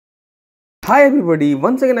Hi everybody,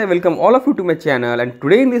 once again I welcome all of you to my channel, and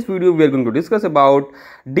today in this video we are going to discuss about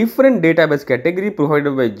different database category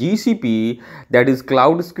provided by GCP, that is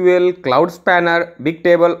Cloud SQL, Cloud Spanner,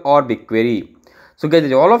 Bigtable or BigQuery. So guys,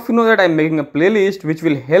 as all of you know that I am making a playlist which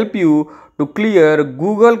will help you to clear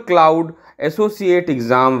Google Cloud Associate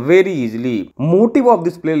exam very easily. Motive of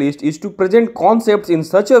this playlist is to present concepts in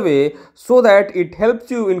such a way so that it helps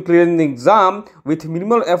you in clearing the exam with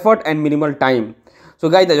minimal effort and minimal time. So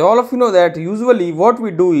guys, as all of you know that usually what we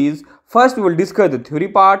do is first we will discuss the theory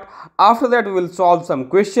part, after that we will solve some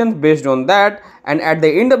questions based on that, and at the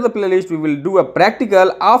end of the playlist we will do a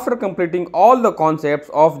practical after completing all the concepts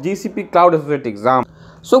of GCP Cloud Associate exam.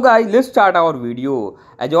 So guys, let's start our video.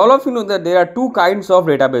 As all of you know that there are two kinds of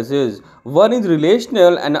databases. One is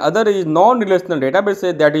relational and other is non-relational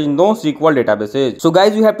databases, that is NoSQL databases. So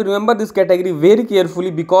guys, you have to remember this category very carefully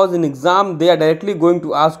because in exam they are directly going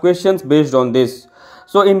to ask questions based on this.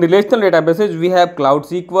 So in relational databases we have Cloud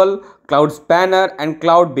SQL, Cloud Spanner and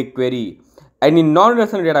Cloud BigQuery. And in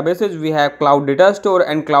non-relational databases we have Cloud Data Store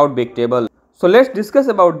and Cloud Bigtable. So let's discuss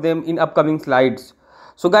about them in upcoming slides.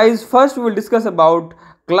 So guys, first we will discuss about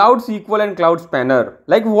Cloud SQL and Cloud Spanner.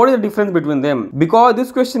 Like, what is the difference between them? Because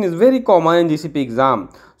this question is very common in GCP exam.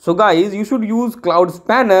 So guys, you should use Cloud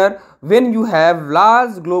Spanner when you have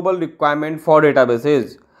large global requirement for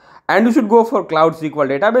databases. And you should go for Cloud SQL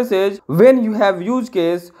databases when you have use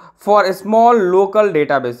case for a small local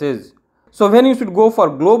databases. So when you should go for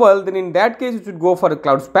global, then in that case you should go for a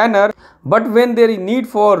Cloud Spanner. But when there is need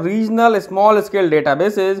for regional small scale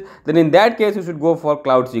databases, then in that case you should go for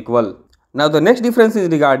Cloud SQL. Now the next difference is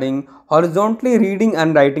regarding horizontally reading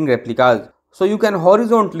and writing replicas. So you can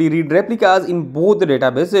horizontally read replicas in both the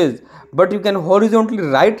databases, but you can horizontally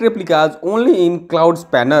write replicas only in Cloud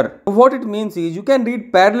Spanner. What it means is you can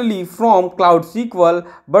read parallelly from Cloud SQL,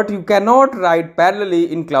 but you cannot write parallelly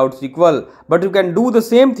in Cloud SQL. But you can do the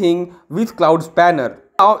same thing with Cloud Spanner.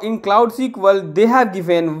 Now in Cloud SQL they have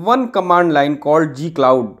given one command line called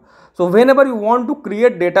gcloud. So whenever you want to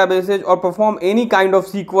create databases or perform any kind of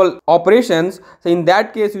SQL operations, so in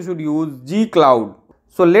that case you should use gcloud.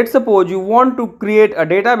 So let's suppose you want to create a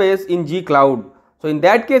database in gcloud. So in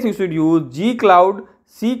that case you should use gcloud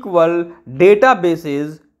SQL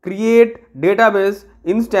databases create database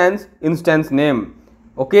instance name.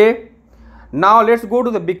 Okay. Now let's go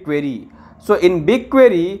to the BigQuery. So in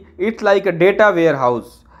BigQuery it's like a data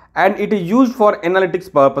warehouse and it is used for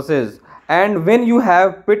analytics purposes. And when you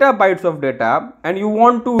have petabytes of data and you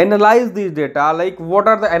want to analyze this data, like what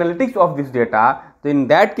are the analytics of this data, then in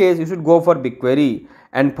that case you should go for BigQuery.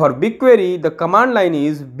 And for BigQuery the command line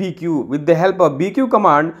is bq. With the help of bq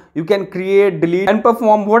command you can create, delete and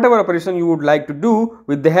perform whatever operation you would like to do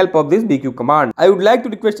with the help of this bq command. I would like to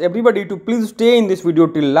request everybody to please stay in this video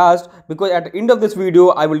till last, because at the end of this video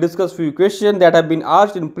I will discuss few questions that have been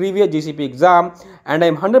asked in previous GCP exam, and I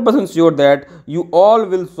am 100% sure that you all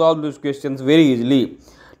will solve those questions very easily.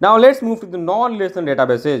 Now let's move to the non-relational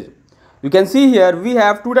databases. You can see here we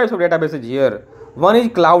have two types of databases here. One is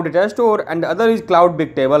Cloud Data Store and the other is Cloud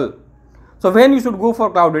Bigtable. So when you should go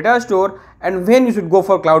for Cloud Data Store and when you should go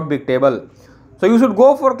for Cloud Bigtable. So you should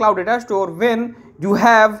go for Cloud Data Store when you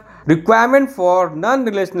have requirement for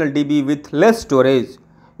non-relational DB with less storage.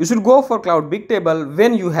 You should go for Cloud Bigtable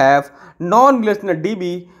when you have non-relational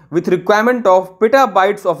DB with requirement of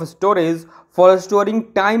petabytes of storage for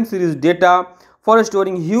storing time series data, for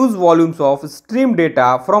storing huge volumes of stream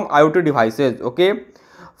data from IoT devices. Okay.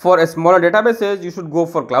 For a smaller databases, you should go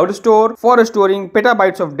for Cloud Store. For storing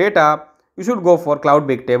petabytes of data, you should go for Cloud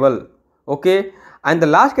Bigtable. Okay. And the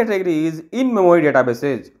last category is in-memory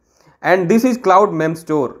databases. And this is Cloud Mem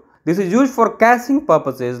Store. This is used for caching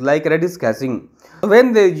purposes like Redis caching.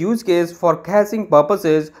 When the use case for caching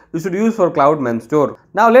purposes, you should use for Cloud Mem Store.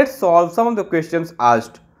 Now let's solve some of the questions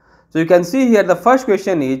asked. So you can see here the first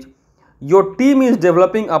question is, your team is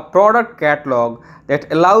developing a product catalog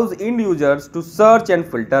that allows end users to search and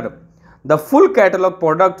filter. The full catalog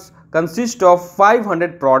products consist of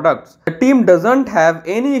 500 products. The team doesn't have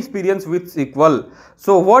any experience with SQL.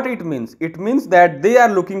 So what it means? It means that they are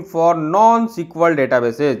looking for non-SQL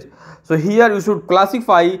databases. So here you should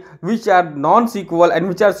classify which are non-SQL and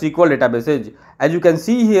which are SQL databases. As you can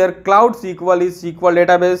see here, Cloud SQL is SQL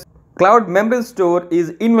database. Cloud Memory Store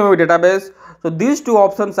is in-memory database. So these two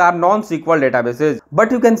options are non-SQL databases.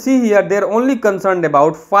 But you can see here they are only concerned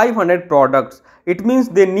about 500 products. It means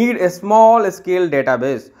they need a small scale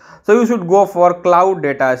database. So you should go for Cloud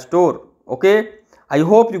Data Store. Okay. I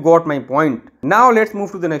hope you got my point. Now let's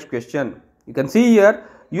move to the next question. You can see here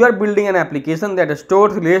you are building an application that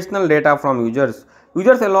stores relational data from users.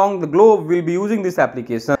 Users along the globe will be using this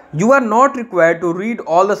application. You are not required to read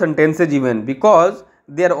all the sentences even, because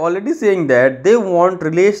they are already saying that they want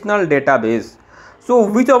relational database. So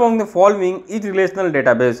which among the following is relational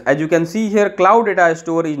database? As you can see here, cloud data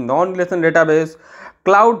store is non-relational database,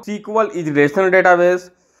 cloud SQL is relational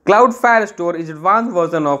database, cloud file store is advanced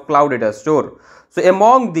version of cloud data store. So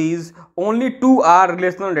among these, only two are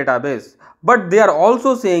relational database, but they are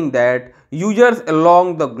also saying that users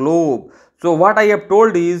along the globe. So what I have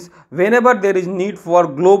told is, whenever there is need for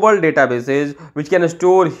global databases which can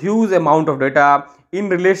store huge amount of data in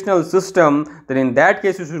relational system, then in that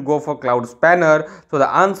case you should go for cloud spanner. So the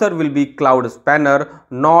answer will be cloud spanner,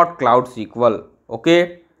 not cloud SQL.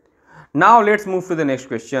 Okay. Now let's move to the next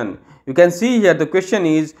question. You can see here the question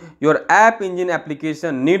is, your app engine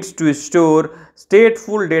application needs to store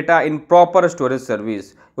stateful data in proper storage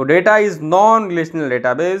service. Your data is non-relational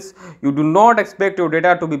database. You do not expect your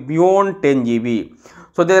data to be beyond 10 GB.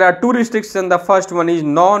 So there are two restrictions. The first one is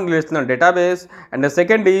non-relational database, and the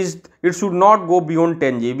second is it should not go beyond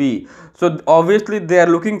 10 GB. So obviously they are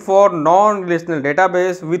looking for non-relational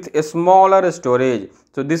database with a smaller storage.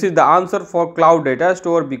 So this is the answer for cloud data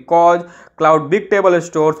store, because cloud bigtable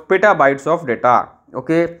stores petabytes of data.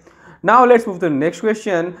 Okay. Now let's move to the next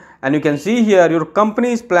question, and you can see here your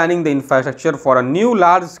company is planning the infrastructure for a new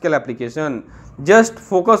large scale application. Just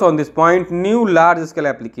focus on this point, new large scale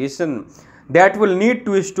application that will need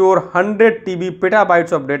to store 100 TB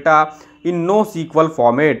petabytes of data in NoSQL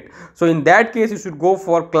format. So in that case you should go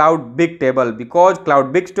for cloud bigtable, because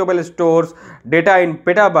cloud bigtable stores data in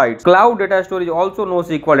petabytes. Cloud data store is also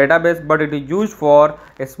NoSQL database, but it is used for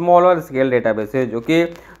a smaller scale databases.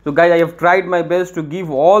 Okay, so guys, I have tried my best to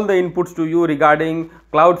give all the inputs to you regarding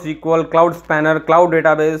cloud SQL, cloud spanner, cloud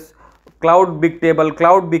database, cloud bigtable,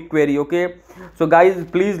 cloud bigquery. Okay, so guys,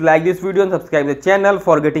 please like this video and subscribe the channel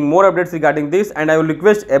for getting more updates regarding this, and I will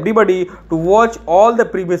request everybody to watch all the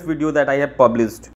previous videos that I have published.